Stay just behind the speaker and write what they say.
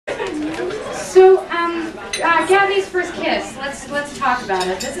Gabby's first kiss. Let's talk about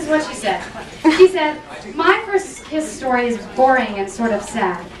it. This is what she said. She said, "My first kiss story is boring and sort of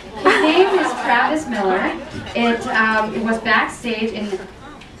sad. His name is Travis Miller. It was backstage in.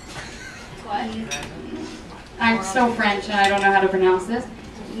 I'm so French and I don't know how to pronounce this.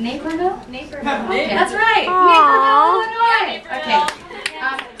 Naperville? Naperville. Okay. That's right. Naperville, Illinois. Yeah,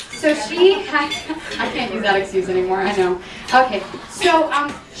 Okay. So she had, I can't use that excuse anymore, I know. Okay, so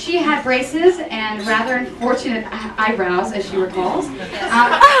she had braces and rather unfortunate eyebrows, as she recalls. She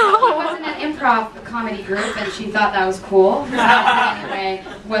was in an improv comedy group and she thought that was cool. Anyway,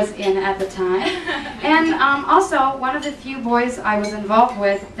 was in at the time. And also, one of the few boys I was involved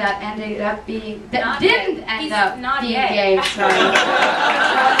with that ended up being, that didn't end up being gay, sorry.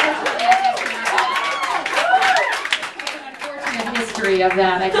 History of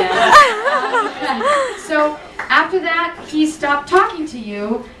that, I guess. So after that, he stopped talking to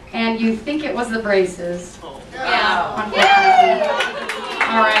you, and you think it was the braces. Yeah. Unfortunately.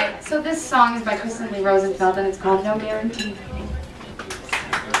 All right. So this song is by Kristen Rosenfeld, and it's called "No Guarantee."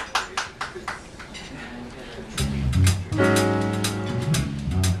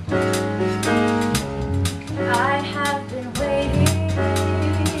 I have been waiting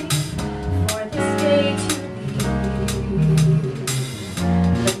for this day to.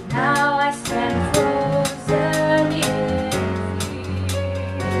 Now I stand frozen in fear.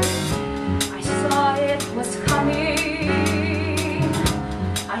 I saw it was coming.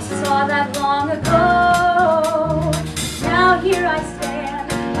 I saw that long ago. Now here I stand,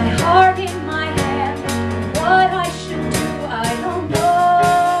 my heart in my hand. What I should do, I don't know.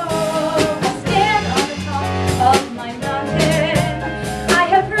 I stand on the top of my mountain. I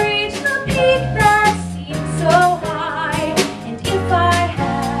have reached the peak that seems so high. And if I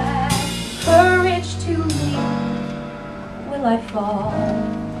courage to leap, will I fall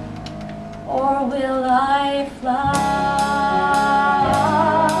or will I fly?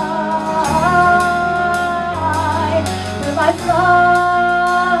 Will I fly?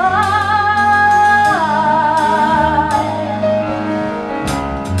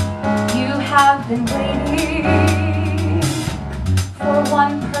 You have been waiting for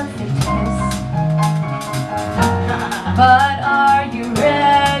one perfect kiss, but are you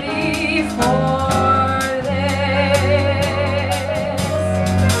ready for this?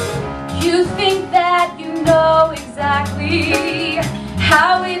 You think that you know exactly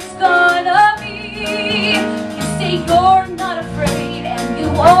how it's gonna be. You say you're not afraid and you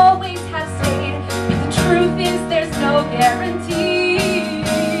always have stayed, but the truth is there's no guarantee.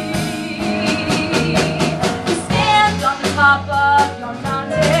 You stand on the top of your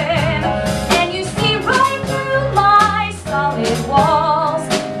mountain and you see right through my solid walls,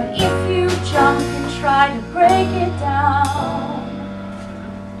 but if you jump and try to break it down,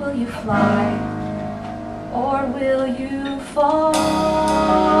 will you fly or will you fall?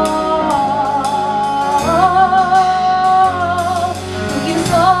 Will you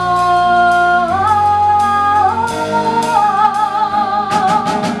fall?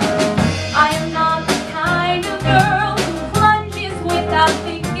 I am not the kind of girl who plunges without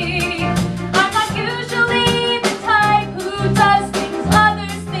thinking. I'm not usually the type who does things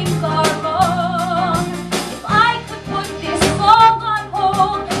others think are wrong. If I could put this song on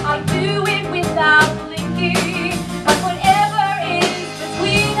hold, I'd do it without blinking. But whatever is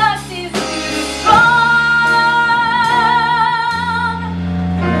between us is too strong.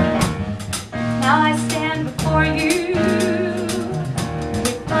 Now I stand before you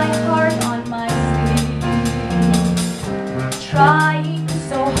with my heart on my sleeve, trying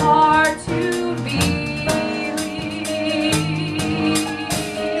so hard to believe.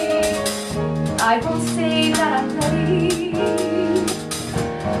 I won't say that I'm ready,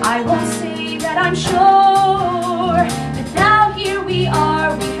 I won't say that I'm sure, but now here we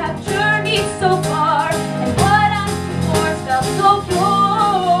are, we have journeyed so far, and what I'm before felt so pure.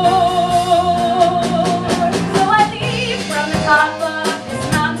 So I leave from the top of this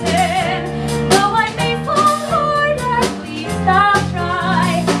mountain, though I may fall hard, at least I'll try.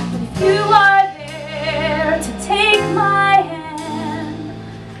 But if you are there to take my hand,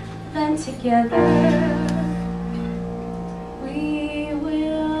 then together we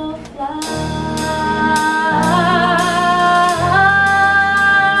will fly.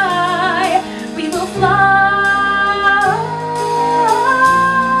 We will fly.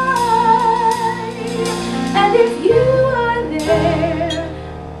 And if you are there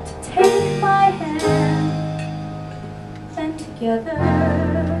to take my hand, then together